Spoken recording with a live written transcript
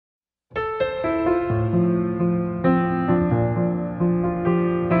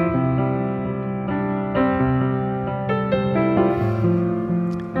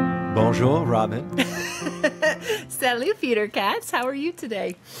Robyne. Salut, Peter Katz. How are you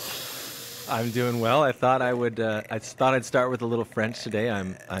today? I'm doing well. I thought I'd start with a little French today.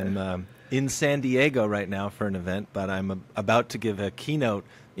 I'm in San Diego right now for an event, but I'm about to give a keynote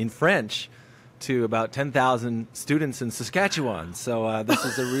in French to about 10,000 students in Saskatchewan. So this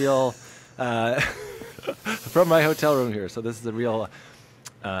is a real from my hotel room here. So this is a real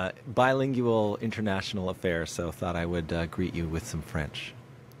bilingual international affair. So thought I would greet you with some French.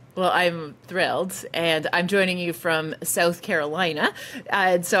 Well, I'm thrilled, and I'm joining you from South Carolina.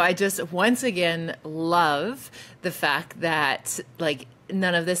 And so I just once again love the fact that like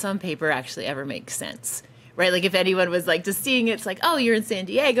none of this on paper actually ever makes sense. Right? Like if anyone was like just seeing it, it's like, oh, you're in San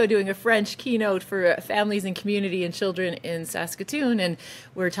Diego doing a French keynote for families and community and children in Saskatoon. And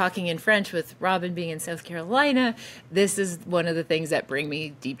we're talking in French with Robyne being in South Carolina. This is one of the things that bring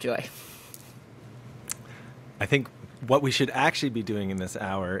me deep joy. I think what we should actually be doing in this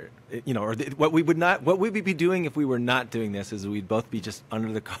hour, you know, or what we'd be doing if we were not doing this is we'd both be just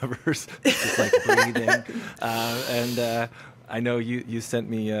under the covers, just like breathing. And I know you sent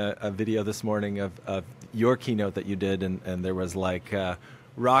me a video this morning of your keynote that you did, and there was like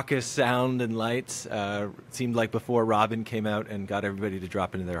raucous sound and lights. It seemed like before Robyne came out and got everybody to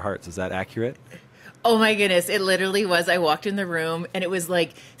drop into their hearts. Is that accurate? Oh my goodness, it literally was. I walked in the room and it was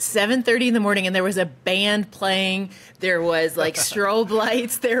like 7:30 in the morning and there was a band playing. There was like strobe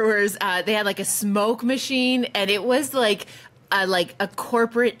lights. There was, they had like a smoke machine, and it was like a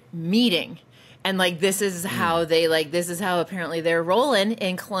corporate meeting. And like, this is how this is how apparently they're rolling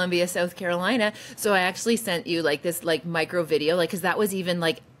in Columbia, South Carolina. So I actually sent you like this like micro video, like, cause that was even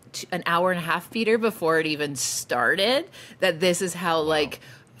like an hour and a half, Peter, before it even started, that this is how like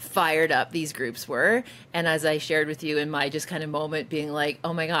fired up these groups were. And as I shared with you in my just kind of moment being like,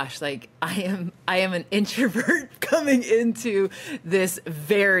 oh my gosh, like I am an introvert coming into this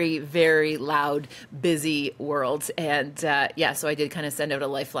very, very loud, busy world. And so I did kind of send out a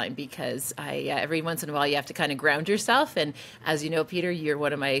lifeline because every once in a while you have to kind of ground yourself. And as you know, Peter, you're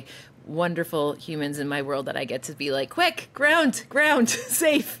one of my wonderful humans in my world that I get to be like, quick, ground,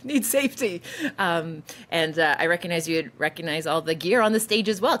 safe, need safety. And I recognize you'd recognize all the gear on the stage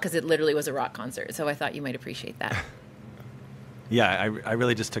as well, because it literally was a rock concert. So I thought you might appreciate that. Yeah, I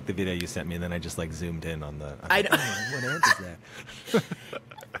really just took the video you sent me, and then I just like zoomed in on the. I know. What amp is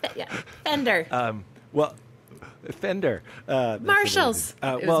that? Yeah, Fender. Fender. Marshalls.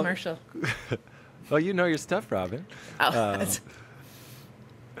 It was Marshall. Well, you know your stuff, Robyne. Oh,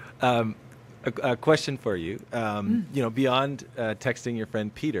 A question for you. You know, beyond texting your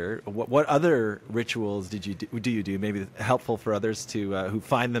friend Peter, what other rituals do you do? Maybe helpful for others to who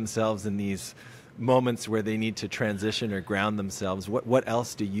find themselves in these moments where they need to transition or ground themselves. What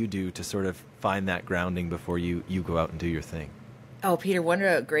else do you do to sort of find that grounding before you go out and do your thing? Oh, Peter, what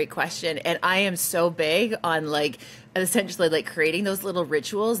a great question. And I am so big on like essentially like creating those little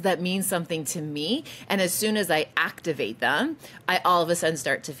rituals that mean something to me. And as soon as I activate them, I all of a sudden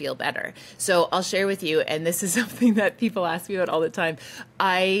start to feel better. So I'll share with you, and this is something that people ask me about all the time.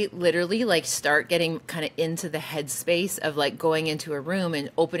 I literally like start getting kind of into the headspace of like going into a room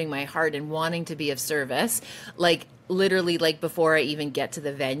and opening my heart and wanting to be of service. Like literally like before I even get to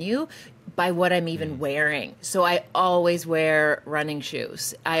the venue, by what I'm even wearing. So I always wear running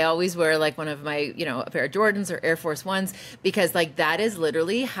shoes. I always wear like one of my, you know, a pair of Jordans or Air Force Ones, because like that is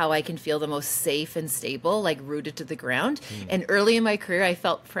literally how I can feel the most safe and stable, like rooted to the ground. And early in my career, I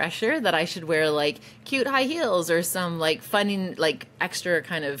felt pressure that I should wear like cute high heels or some like fun, like extra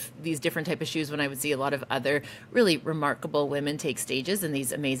kind of these different type of shoes when I would see a lot of other really remarkable women take stages in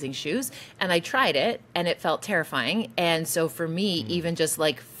these amazing shoes. And I tried it and it felt terrifying. And so for me, even just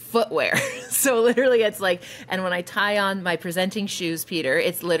like footwear. So literally it's like, and when I tie on my presenting shoes, Peter,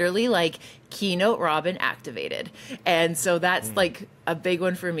 it's literally like keynote Robyne activated. And so that's like a big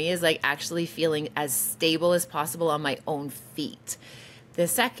one for me, is like actually feeling as stable as possible on my own feet. The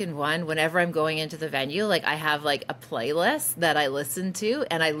second one, whenever I'm going into the venue, like I have like a playlist that I listen to,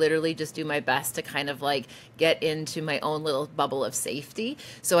 and I literally just do my best to kind of like get into my own little bubble of safety.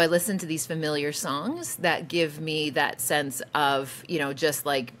 So I listen to these familiar songs that give me that sense of, you know, just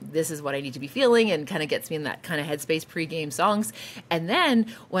like this is what I need to be feeling, and kind of gets me in that kind of headspace pre-game songs. And then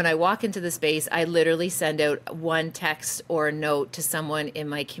when I walk into the space, I literally send out one text or a note to someone in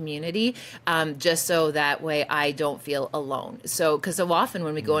my community, just so that way I don't feel alone. So, because a often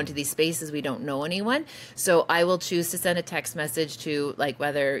when we go into these spaces, we don't know anyone. So I will choose to send a text message to like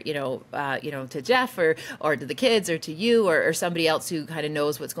whether, to Jeff or to the kids or to you or somebody else who kind of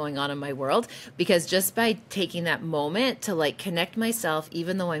knows what's going on in my world. Because just by taking that moment to like connect myself,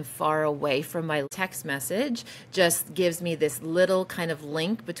 even though I'm far away from my text message, just gives me this little kind of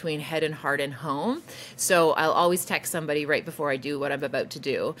link between head and heart and home. So I'll always text somebody right before I do what I'm about to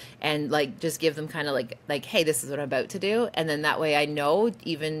do and like just give them kind of like, hey, this is what I'm about to do. And then that way I know,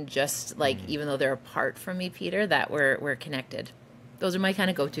 even just like, even though they're apart from me, Peter, that we're connected. Those are my kind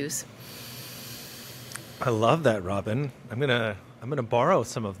of go-tos. I love that, Robyne. I'm gonna borrow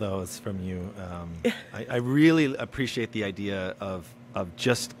some of those from you. I really appreciate the idea of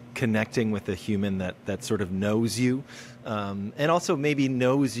just connecting with a human that sort of knows you, and also maybe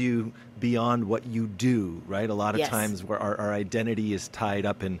knows you beyond what you do, right? A lot of times where our identity is tied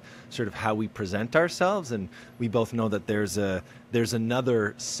up in sort of how we present ourselves, and we both know that there's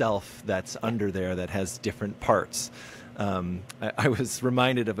another self that's under there that has different parts. I was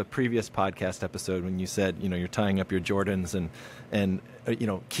reminded of a previous podcast episode when you said, you're tying up your Jordans and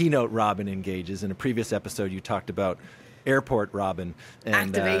keynote Robyne engages. In a previous episode, you talked about airport Robyne.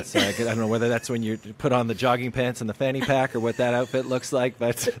 And activate. So I don't know whether that's when you put on the jogging pants and the fanny pack or what that outfit looks like,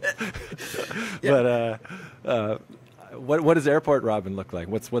 but what does airport Robyne look like?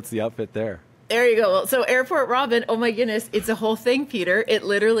 What's the outfit there? There you go. So airport Robyne, oh my goodness, it's a whole thing, Peter. It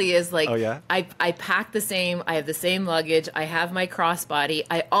literally is like, I pack the same, I have the same luggage, I have my crossbody.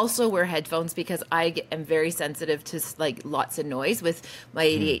 I also wear headphones because I am very sensitive to like lots of noise with my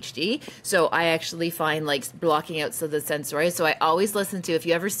ADHD. So I actually find like blocking out the sensory. So I always listen to, if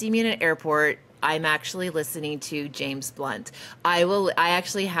you ever see me in an airport, I'm actually listening to James Blunt. I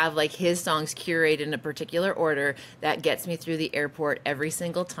actually have like his songs curated in a particular order that gets me through the airport every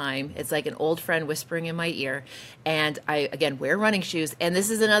single time. It's like an old friend whispering in my ear. And I, again, wear running shoes. And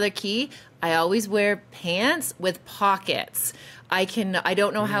this is another key. I always wear pants with pockets. I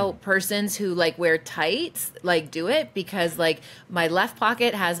don't know how persons who like wear tights like do it, because like my left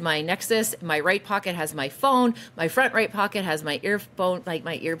pocket has my Nexus, my right pocket has my phone, my front right pocket has my earphone, like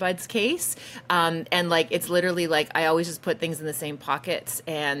my earbuds case. And like, it's literally like, I always just put things in the same pockets.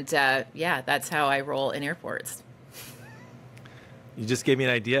 And that's how I roll in airports. You just gave me an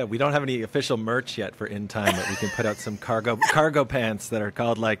idea. We don't have any official merch yet for In Time, but we can put out some cargo pants that are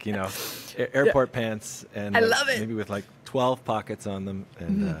called like, airport pants, and I love it. Maybe with like 12 pockets on them,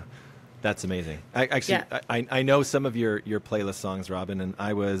 and that's amazing. I know some of your playlist songs, Robyne, and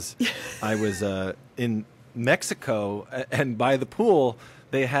I was in Mexico, and by the pool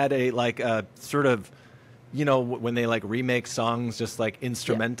they had a sort of, when they like remake songs just like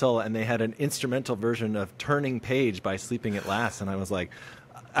instrumental, and they had an instrumental version of Turning Page by Sleeping at Last, and I was like,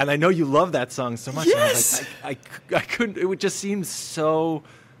 and I know you love that song so much. Yes. And I was like, I couldn't, it would just seem so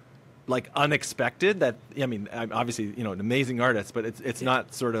like unexpected that, I'm obviously, an amazing artist, but it's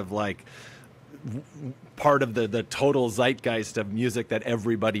not sort of like part of the total zeitgeist of music that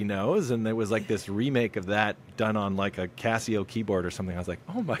everybody knows. And there was like this remake of that done on like a Casio keyboard or something. I was like,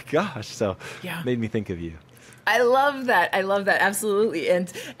 oh my gosh. So it made me think of you. I love that. Absolutely.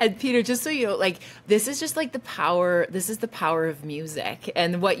 And Peter, just so you know, like, this is just like this is the power of music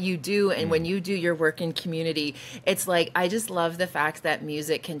and what you do. And when you do your work in community, it's like, I just love the fact that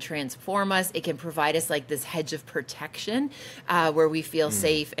music can transform us. It can provide us like this hedge of protection where we feel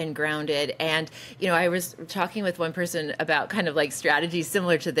safe and grounded. And, I was talking with one person about kind of like strategies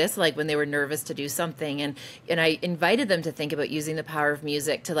similar to this, like when they were nervous to do something. And I invited them to think about using the power of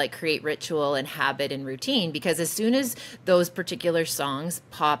music to like create ritual and habit and routine, because as soon as those particular songs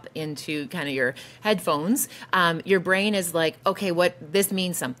pop into kind of your headphones, your brain is like, okay, this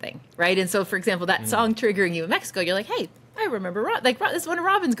means something, right? And so, for example, that song triggering you in Mexico, you're like, hey, I remember, this is one of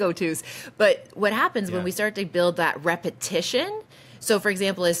Robyne's go-tos. But what happens when we start to build that repetition? So, for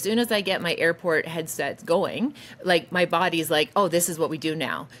example, as soon as I get my airport headsets going, like my body's like, oh, this is what we do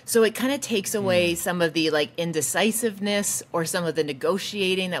now. So it kind of takes away some of the like indecisiveness or some of the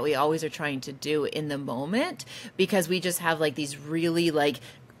negotiating that we always are trying to do in the moment, because we just have like these really like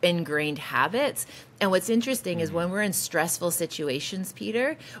ingrained habits. And what's interesting is when we're in stressful situations,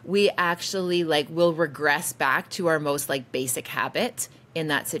 Peter, we actually like will regress back to our most like basic habit in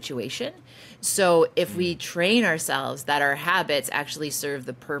that situation. So if we train ourselves that our habits actually serve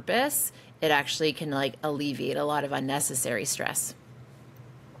the purpose, it actually can like alleviate a lot of unnecessary stress.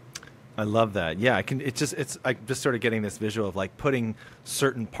 I love that. Yeah, I'm just sort of getting this visual of like putting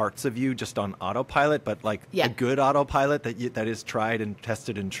certain parts of you just on autopilot, but like a good autopilot that is tried and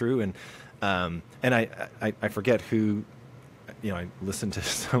tested and true. And I forget who I listened to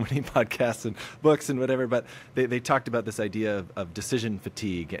so many podcasts and books and whatever, but they talked about this idea of decision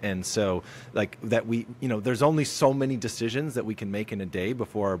fatigue. And so like that there's only so many decisions that we can make in a day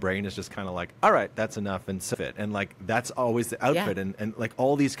before our brain is just kind of like, all right, that's enough and fit. And like, that's always the outfit. Yeah. And like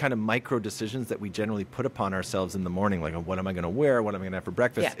all these kind of micro decisions that we generally put upon ourselves in the morning, like what am I going to wear? What am I going to have for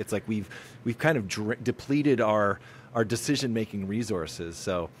breakfast? Yeah. It's like we've kind of depleted our decision-making resources.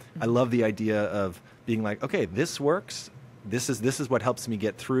 So I love the idea of being like, okay, this works. This is what helps me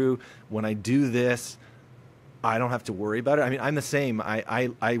get through. When I do this, I don't have to worry about it. I mean, I'm the same. I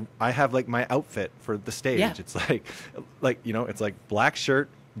have like my outfit for the stage. Yeah. It's like it's like black shirt,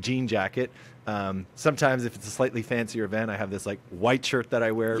 jean jacket. Sometimes if it's a slightly fancier event, I have this like white shirt that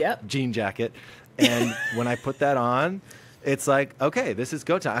I wear, Yep. jean jacket. And when I put that on, it's like, okay, this is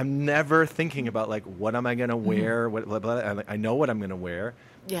go time. I'm never thinking about like, what am I going to wear? I know what I'm going to wear.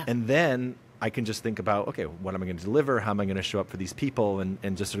 Yeah. And then I can just think about, okay, what am I going to deliver? How am I going to show up for these people?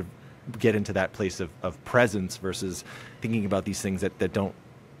 And just sort of get into that place of presence versus thinking about these things that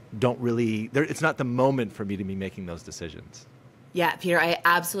don't really, it's not the moment for me to be making those decisions. Yeah, Peter, I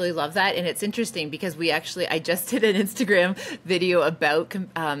absolutely love that. And it's interesting because I just did an Instagram video about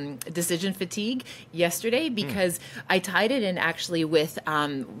decision fatigue yesterday because I tied it in actually with,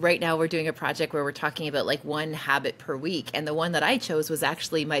 right now we're doing a project where we're talking about like one habit per week. And the one that I chose was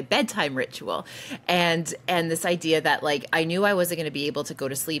actually my bedtime ritual. And this idea that like, I knew I wasn't going to be able to go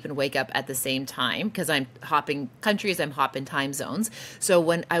to sleep and wake up at the same time because I'm hopping countries, I'm hopping time zones. So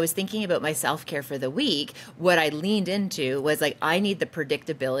when I was thinking about my self-care for the week, what I leaned into was like, I need the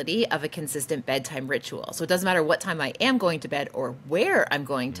predictability of a consistent bedtime ritual. So it doesn't matter what time I am going to bed or where I'm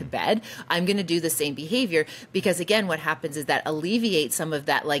going to bed, I'm going to do the same behavior because again, what happens is that alleviates some of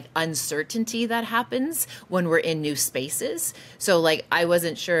that like uncertainty that happens when we're in new spaces. So like, I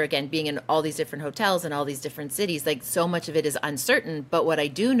wasn't sure, again, being in all these different hotels and all these different cities, like so much of it is uncertain, but what I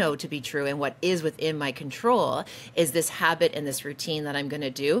do know to be true and what is within my control is this habit and this routine that I'm going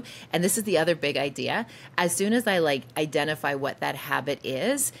to do. And this is the other big idea. As soon as I like identify what that habit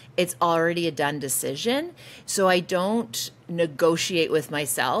is, it's already a done decision. So I don't negotiate with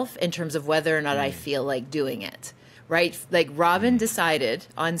myself in terms of whether or not I feel like doing it. Right? Like Robyne decided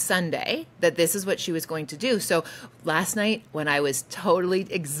on Sunday that this is what she was going to do. So last night when I was totally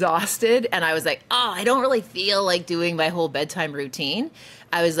exhausted and I was like, oh, I don't really feel like doing my whole bedtime routine.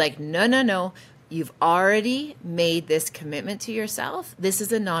 I was like, no. You've already made this commitment to yourself. This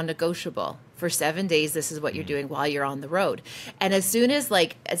is a non-negotiable. For 7 days, this is what you're doing while you're on the road. And as soon as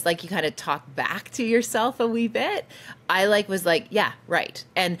like, it's like you kind of talk back to yourself a wee bit, I like was like, yeah, right.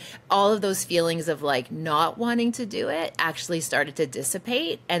 And all of those feelings of like not wanting to do it actually started to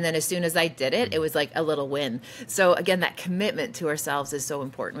dissipate. And then as soon as I did it, it was like a little win. So again, that commitment to ourselves is so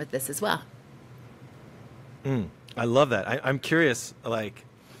important with this as well. I love that. I'm curious, like,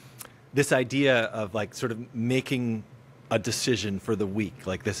 this idea of like sort of making a decision for the week,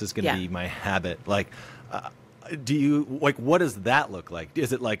 like this is going to be my habit. Like, do you like, what does that look like?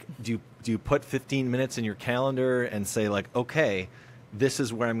 Is it like, do you put 15 minutes in your calendar and say like, okay, this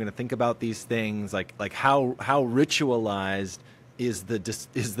is where I'm going to think about these things? Like how ritualized is the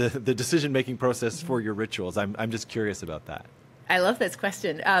decision-making process for your rituals? I'm just curious about that. I love this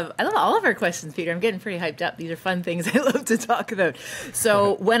question. I love all of our questions, Peter. I'm getting pretty hyped up. These are fun things I love to talk about.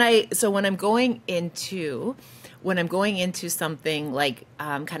 So when I'm going into something like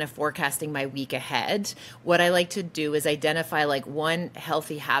kind of forecasting my week ahead, what I like to do is identify like one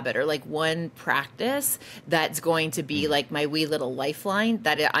healthy habit or like one practice that's going to be like my wee little lifeline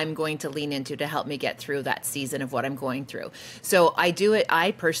that I'm going to lean into to help me get through that season of what I'm going through. So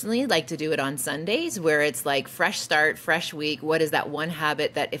I personally like to do it on Sundays where it's like fresh start, fresh week. What is that one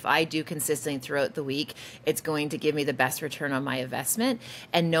habit that if I do consistently throughout the week, it's going to give me the best return on my investment?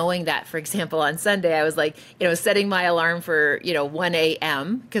 And knowing that, for example, on Sunday, I was like, setting my alarm for, 1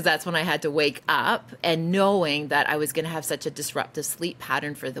 a.m. because that's when I had to wake up, and knowing that I was going to have such a disruptive sleep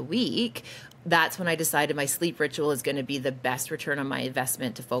pattern for the week, that's when I decided my sleep ritual is going to be the best return on my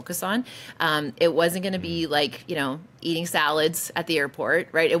investment to focus on. It wasn't going to be like, eating salads at the airport,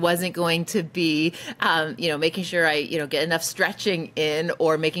 right? It wasn't going to be, making sure I, get enough stretching in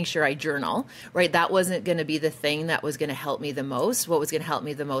or making sure I journal, right? That wasn't going to be the thing that was going to help me the most. What was going to help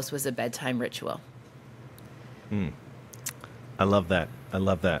me the most was a bedtime ritual. I love that.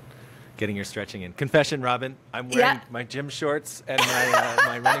 Getting your stretching in. Confession, Robyne, I'm wearing my gym shorts and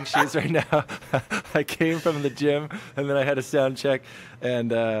my running shoes right now. I came from the gym and then I had a sound check,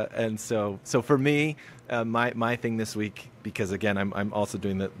 and so for me, my thing this week, because again I'm also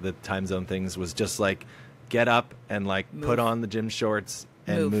doing the time zone things, was just like get up and like put on the gym shorts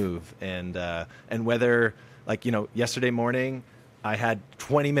and move. And whether like yesterday morning I had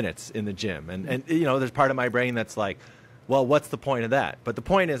 20 minutes in the gym. And you know, there's part of my brain that's like, well, what's the point of that? But the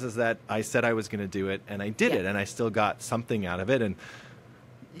point is that I said I was going to do it, and I did it, and I still got something out of it. And,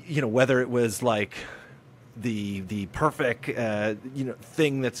 you know, whether it was like the perfect, you know,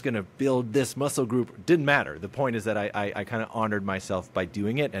 thing that's going to build this muscle group, didn't matter. The point is that I kind of honored myself by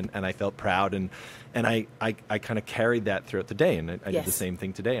doing it, and I felt proud, and I kind of carried that throughout the day. And I did the same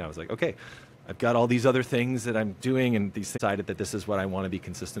thing today. I was like, okay, I've got all these other things that I'm doing, and decided that this is what I want to be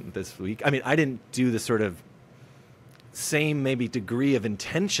consistent with this week. I mean, I didn't do the sort of same maybe degree of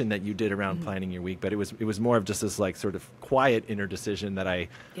intention that you did around planning your week, but it was more of just this like sort of quiet inner decision that I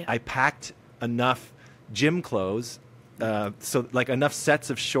packed enough gym clothes, so like enough sets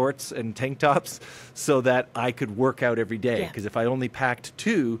of shorts and tank tops so that I could work out every day. Because if I only packed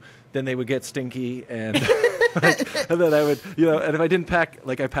 2, then they would get stinky, and and then I would, you know, and if I didn't pack,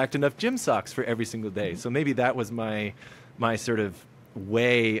 like I packed enough gym socks for every single day. So maybe that was my sort of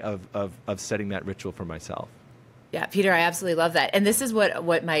way of setting that ritual for myself. Yeah, Peter, I absolutely love that. And this is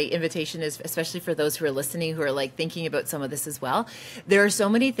what my invitation is, especially for those who are listening, who are like thinking about some of this as well. There are so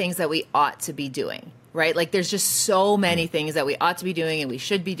many things that we ought to be doing, right? Like there's just so many things that we ought to be doing and we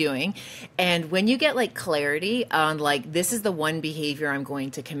should be doing. And when you get like clarity on like, this is the one behavior I'm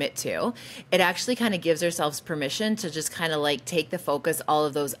going to commit to, it actually kind of gives ourselves permission to just kind of like take the focus, all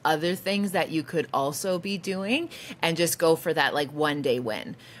of those other things that you could also be doing, and just go for that like one day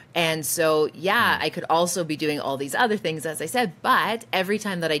win. And so, I could also be doing all these other things, as I said, but every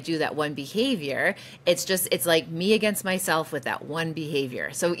time that I do that one behavior, it's like me against myself with that one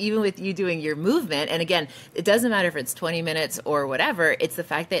behavior. So even with you doing your movement, and again, it doesn't matter if it's 20 minutes or whatever, it's the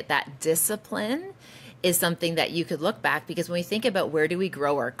fact that that discipline is something that you could look back, because when we think about where do we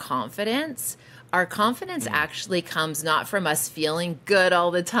grow our confidence actually comes not from us feeling good all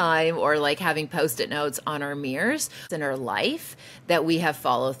the time or like having Post-it notes on our mirrors in our life, that we have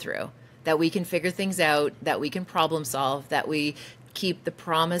follow through, that we can figure things out, that we can problem solve, that we keep the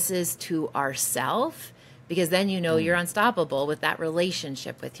promises to ourselves, because then you know you're unstoppable with that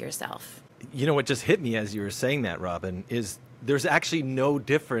relationship with yourself. You know what just hit me as you were saying that, Robyne, is there's actually no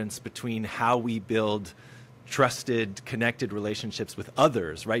difference between how we build trusted, connected relationships with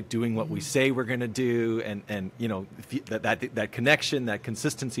others, right? Doing what we say we're going to do, and you know, that connection, that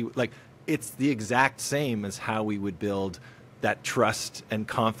consistency, like it's the exact same as how we would build that trust and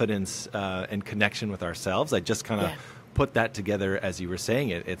confidence and connection with ourselves. I just kind of put that together as you were saying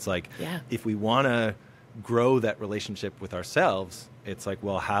it. It's like, if we want to grow that relationship with ourselves, it's like,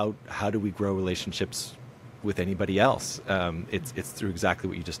 well, how do we grow relationships with anybody else? It's through exactly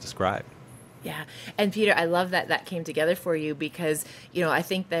what you just described. Yeah. And Peter, I love that that came together for you, because, you know, I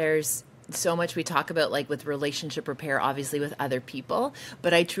think there's so much we talk about, like with relationship repair, obviously with other people,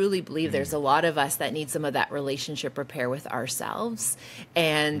 but I truly believe there's a lot of us that need some of that relationship repair with ourselves,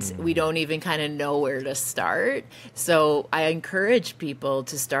 and we don't even kind of know where to start. So I encourage people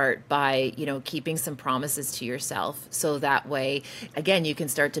to start by, you know, keeping some promises to yourself, so that way, again, you can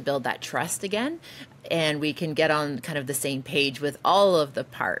start to build that trust again, and we can get on kind of the same page with all of the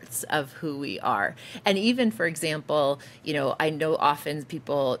parts of who we are. And even, for example, you know, I know often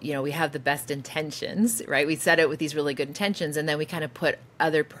people, you know, we have the best intentions, right? We set it with these really good intentions, and then we kind of put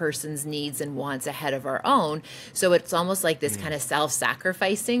other person's needs and wants ahead of our own. So it's almost like this kind of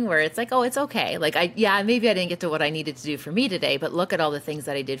self-sacrificing, where it's like, oh, it's okay. Like, maybe I didn't get to what I needed to do for me today, but look at all the things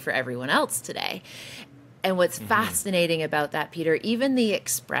that I did for everyone else today. And what's fascinating about that, Peter, even the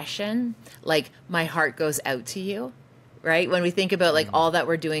expression, like, my heart goes out to you, right? When we think about like all that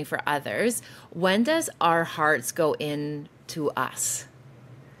we're doing for others, when does our hearts go in to us?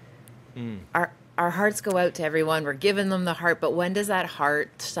 Our hearts go out to everyone. We're giving them the heart, but when does that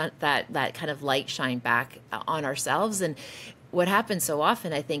heart, that kind of light shine back on ourselves? And what happens so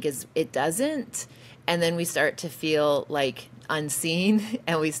often, I think, is it doesn't. And then we start to feel like unseen,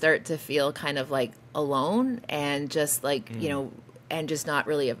 and we start to feel kind of like alone, and just like, you know, and just not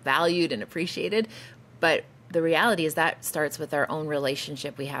really valued and appreciated. But the reality is that starts with our own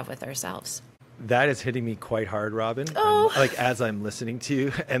relationship we have with ourselves. That is hitting me quite hard, Robyne. Oh. Like, as I'm listening to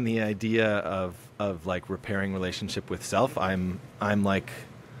you, and the idea of like repairing relationship with self, I'm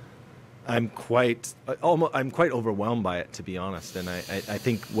quite overwhelmed by it, to be honest. And I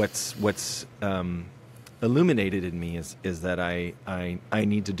think what's illuminated in me is that I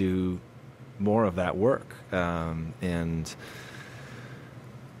need to do more of that work, and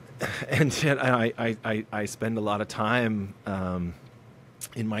I spend a lot of time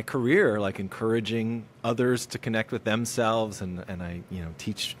in my career like encouraging others to connect with themselves, and I, you know,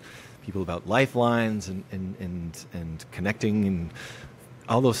 teach people about lifelines and connecting and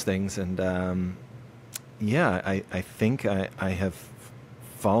all those things, and yeah, I think I have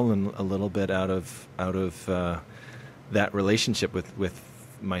fallen a little bit out of that relationship with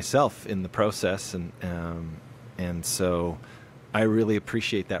myself in the process, and so I really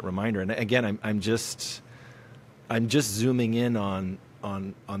appreciate that reminder. And again, I'm just zooming in on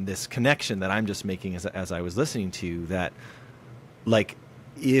this connection that I'm just making as I was listening to you, that like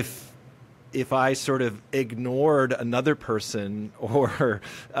if I sort of ignored another person or,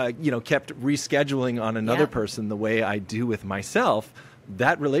 kept rescheduling on another person the way I do with myself,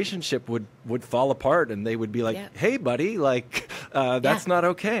 that relationship would fall apart, and they would be like, hey, buddy, like, that's not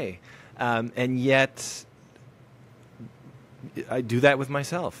okay. And yet I do that with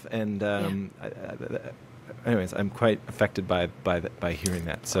myself. And anyways, I'm quite affected by hearing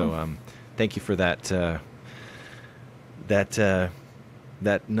that. So thank you for that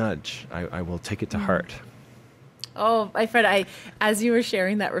nudge. I will take it to heart. Oh, my friend, as you were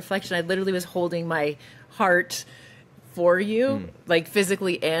sharing that reflection, I literally was holding my heart for you, like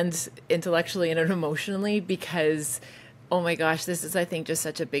physically and intellectually and emotionally, because, oh my gosh, this is, I think, just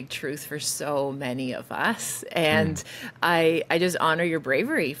such a big truth for so many of us. And I just honor your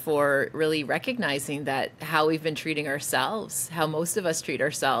bravery for really recognizing that how we've been treating ourselves, how most of us treat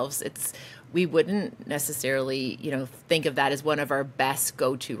ourselves, we wouldn't necessarily, think of that as one of our best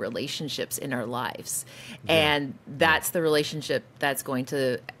go-to relationships in our lives. Yeah. And that's the relationship that's going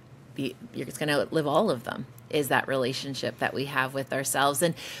to be, it's going to live all of them, is that relationship that we have with ourselves.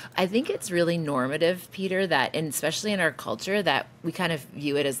 And I think it's really normative, Peter, that, and especially in our culture, that we kind of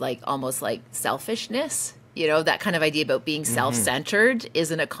view it as like almost like selfishness. That kind of idea about being self-centered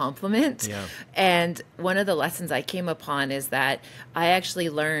isn't a compliment. Yeah. And one of the lessons I came upon is that I actually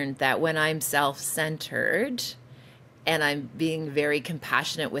learned that when I'm self-centered and I'm being very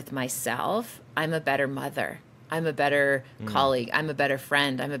compassionate with myself, I'm a better mother. I'm a better colleague. I'm a better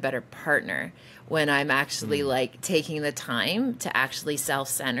friend. I'm a better partner. When I'm actually like taking the time to actually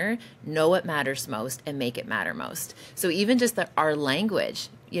self-center, know what matters most and make it matter most. So even just our language,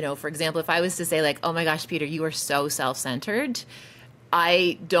 for example, if I was to say like, oh my gosh, Peter, you are so self-centered,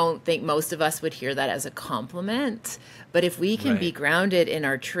 I don't think most of us would hear that as a compliment. But if we can be grounded in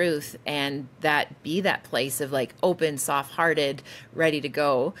our truth and that be that place of like open, soft-hearted, ready to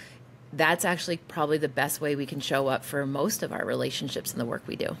go, that's actually probably the best way we can show up for most of our relationships and the work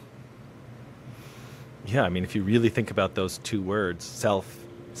we do. Yeah, I mean, if you really think about those two words,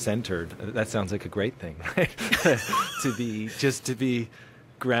 self-centered, that sounds like a great thing, right? to be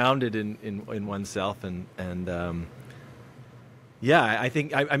grounded in oneself, and I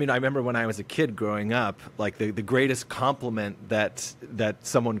think I remember when I was a kid growing up, like the greatest compliment that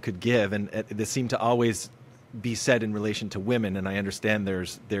someone could give, and this seemed to always be said in relation to women, and I understand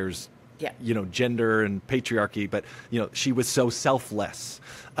there's gender and patriarchy, but she was so selfless.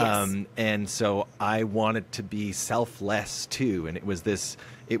 Yes. And so I wanted to be selfless too, and it was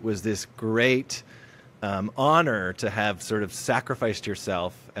this great honor to have sort of sacrificed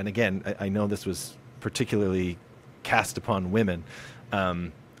yourself. And again, I know this was particularly cast upon women,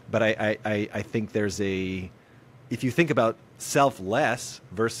 but I think if you think about selfless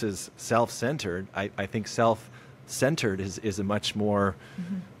versus self-centered, I think self-centered is a much more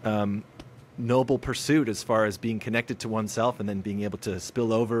noble pursuit as far as being connected to oneself and then being able to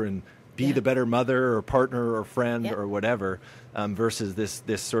spill over and be the better mother or partner or friend or whatever, versus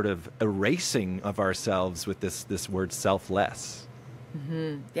this sort of erasing of ourselves with this word selfless.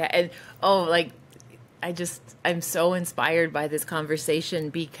 Yeah, and I'm so inspired by this conversation,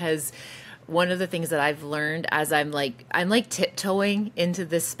 because one of the things that I've learned as I'm tiptoeing into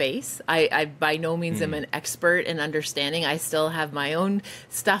this space, I by no means am an expert in understanding. I still have my own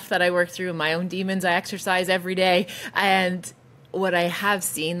stuff that I work through, my own demons I exercise every day. And what I have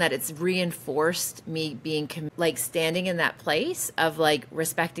seen, that it's reinforced me being standing in that place of like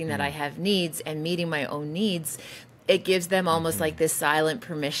respecting that I have needs and meeting my own needs. It gives them almost like this silent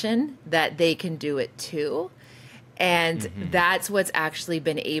permission that they can do it too. And that's what's actually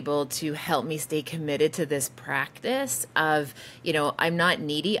been able to help me stay committed to this practice of, I'm not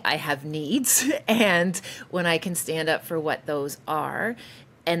needy, I have needs. And when I can stand up for what those are,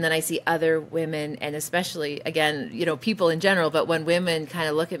 and then I see other women, and especially, again, people in general, but when women kind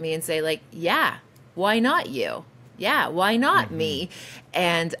of look at me and say like, yeah, why not you? Yeah, why not me?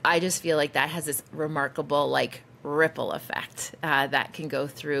 And I just feel like that has this remarkable ripple effect that can go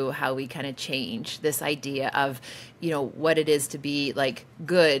through how we kind of change this idea of, what it is to be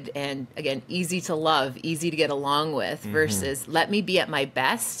good and, again, easy to love, easy to get along with, versus let me be at my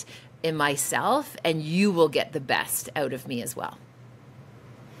best in myself and you will get the best out of me as well.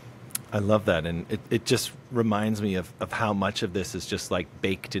 I love that. And it just reminds me of how much of this is just like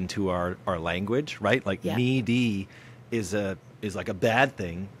baked into our language, right? Like needy is like a bad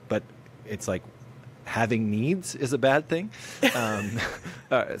thing, but it's like having needs is a bad thing.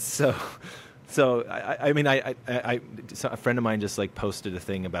 So I mean, so a friend of mine just like posted a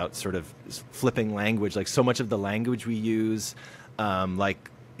thing about sort of flipping language. Like so much of the language we use, like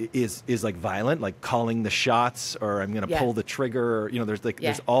is like violent, like calling the shots, or I'm going to pull the trigger. Or, you know,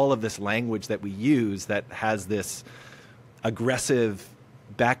 there's all of this language that we use that has this aggressive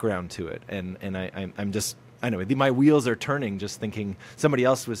background to it. And I'm just, I know my wheels are turning just thinking. Somebody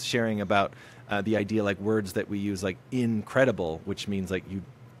else was sharing about the idea like words that we use like incredible, which means like you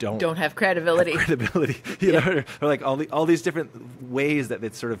don't have credibility. You know, or like all these different ways that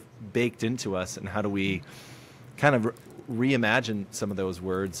it's sort of baked into us, and how do we kind of reimagine some of those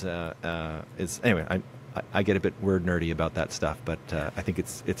words? Anyway, I get a bit word nerdy about that stuff, but I think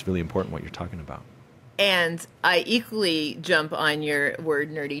it's really important what you're talking about. And I equally jump on your word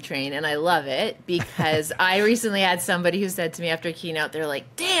nerdy train, and I love it because I recently had somebody who said to me after a keynote, they're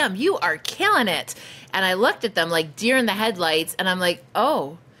like, "Damn, you are killing it." And I looked at them like deer in the headlights, and I'm like,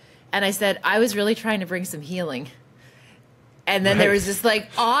 "Oh." And I said, "I was really trying to bring some healing." And then there was this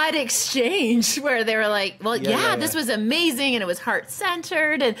like odd exchange where they were like, "Well, this was amazing, and it was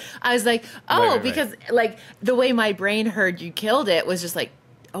heart-centered." And I was like, "Oh," because like the way my brain heard "you killed it" was just like,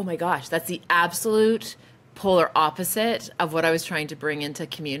 oh my gosh, that's the absolute polar opposite of what I was trying to bring into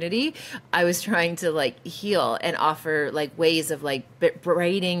community. I was trying to like heal and offer like ways of like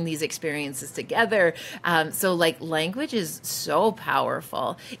braiding these experiences together. So like language is so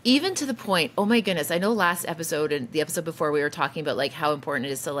powerful, even to the point, oh my goodness, I know last episode and the episode before we were talking about like how important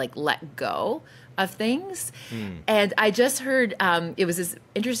it is to like let go of things. And I just heard, it was this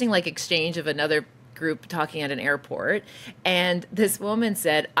interesting like exchange of another group talking at an airport, and this woman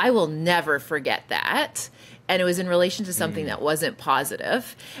said, "I will never forget that." And it was in relation to something that wasn't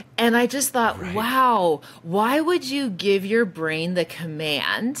positive. And I just thought, wow, why would you give your brain the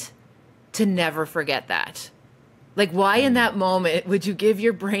command to never forget that? Like, why in that moment would you give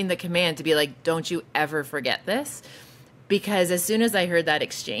your brain the command to be like, don't you ever forget this? Because as soon as I heard that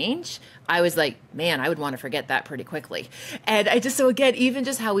exchange, I was like, man, I would want to forget that pretty quickly. And I just, so again, even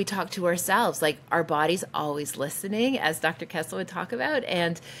just how we talk to ourselves, like our body's always listening, as Dr. Kessel would talk about.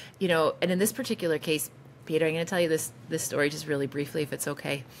 And, you know, and in this particular case, Peter, I'm going to tell you this story just really briefly, if it's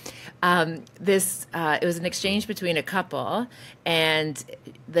okay. It was an exchange between a couple, and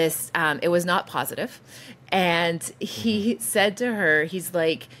it was not positive. And he said to her, he's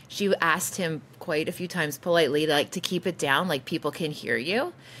like, she asked him quite a few times politely, like, to keep it down, like people can hear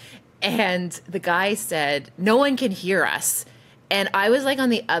you. And the guy said, "No one can hear us." And I was like on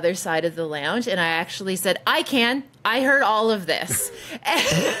the other side of the lounge, and I actually said, "I can. I heard all of this."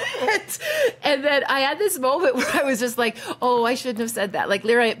 and then I had this moment where I was just like, oh, I shouldn't have said that. Like,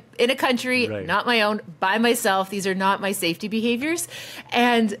 literally, in a country, not my own, by myself, these are not my safety behaviors.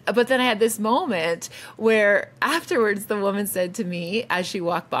 But then I had this moment where afterwards the woman said to me as she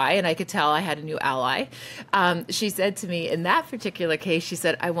walked by, and I could tell I had a new ally, she said to me, in that particular case, she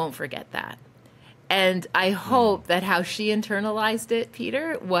said, "I won't forget that." And I hope that how she internalized it,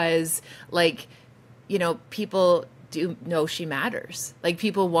 Peter, was like, you know, people do know she matters. Like,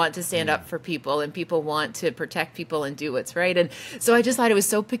 people want to stand up for people, and people want to protect people and do what's right. And so I just thought it was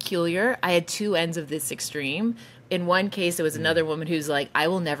so peculiar. I had two ends of this extreme. In one case, it was another woman who's like, "I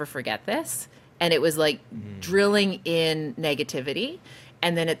will never forget this." And it was like drilling in negativity.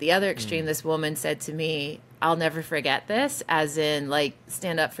 And then at the other extreme, this woman said to me, "I'll never forget this," as in like,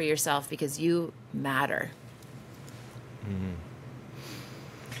 stand up for yourself because you matter.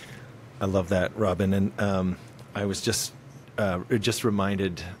 I love that, Robyne. And I was just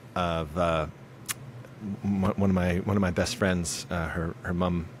reminded of one of my best friends. Her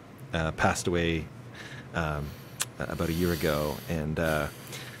mom passed away about a year ago, and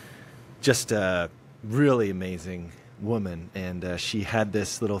just a really amazing woman. And she had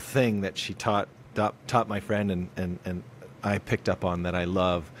this little thing that she taught my friend, and I picked up on, that I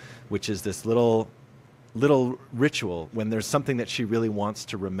love, which is this little ritual. When there's something that she really wants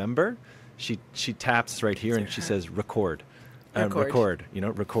to remember, she taps right here and she says, record. Record,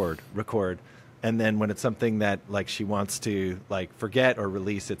 record. And then when it's something that like she wants to like forget or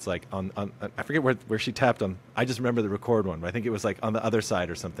release, it's like on I forget where she tapped on. I just remember the record one, but I think it was like on the other side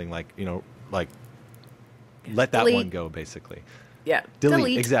or something, like, you know, like let that delete. one go, basically. Yeah.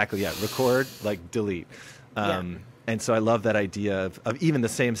 Delete. Exactly. Yeah. Record, like delete. And so I love that idea of even the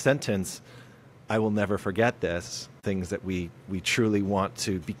same sentence, "I will never forget this," things that we truly want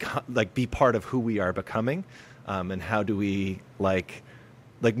to become, like be part of who we are becoming. And how do we like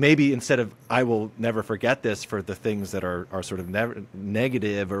like maybe instead of I will never forget this for the things that are sort of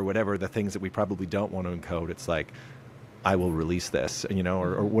negative or whatever, the things that we probably don't want to encode, it's like I will release this,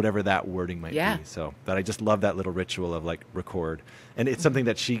 or whatever that wording might be. So that I just love that little ritual of like record. And it's something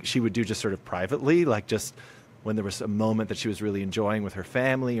that she would do just sort of privately, like just when there was a moment that she was really enjoying with her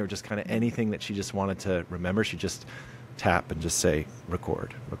family or just kind of anything that she just wanted to remember, she'd just tap and just say,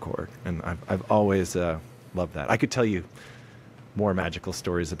 record. And I've always loved that. I could tell you more magical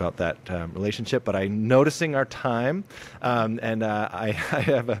stories about that relationship, but I'm noticing our time, and I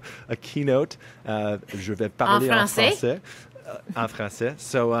have a keynote. Je vais parler en français. En français.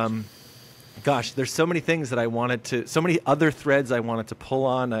 So, gosh, there's so many things that so many other threads I wanted to pull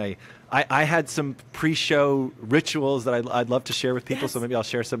on. I had some pre-show rituals that I'd love to share with people, so maybe I'll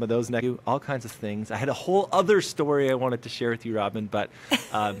share some of those next. All kinds of things. I had a whole other story I wanted to share with you, Robyne, but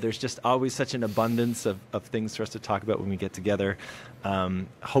there's just always such an abundance of things for us to talk about when we get together.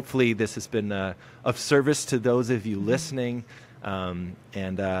 Hopefully this has been of service to those of you listening.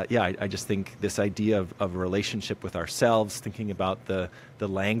 I just think this idea of a relationship with ourselves, thinking about the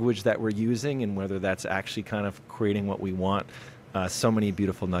language that we're using and whether that's actually kind of creating what we want. So many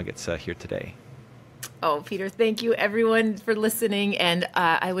beautiful nuggets here today. Oh, Peter, thank you, everyone, for listening. And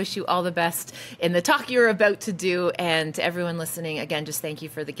I wish you all the best in the talk you're about to do. And to everyone listening, again, just thank you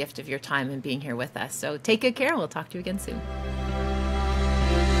for the gift of your time and being here with us. So take good care. We'll talk to you again soon.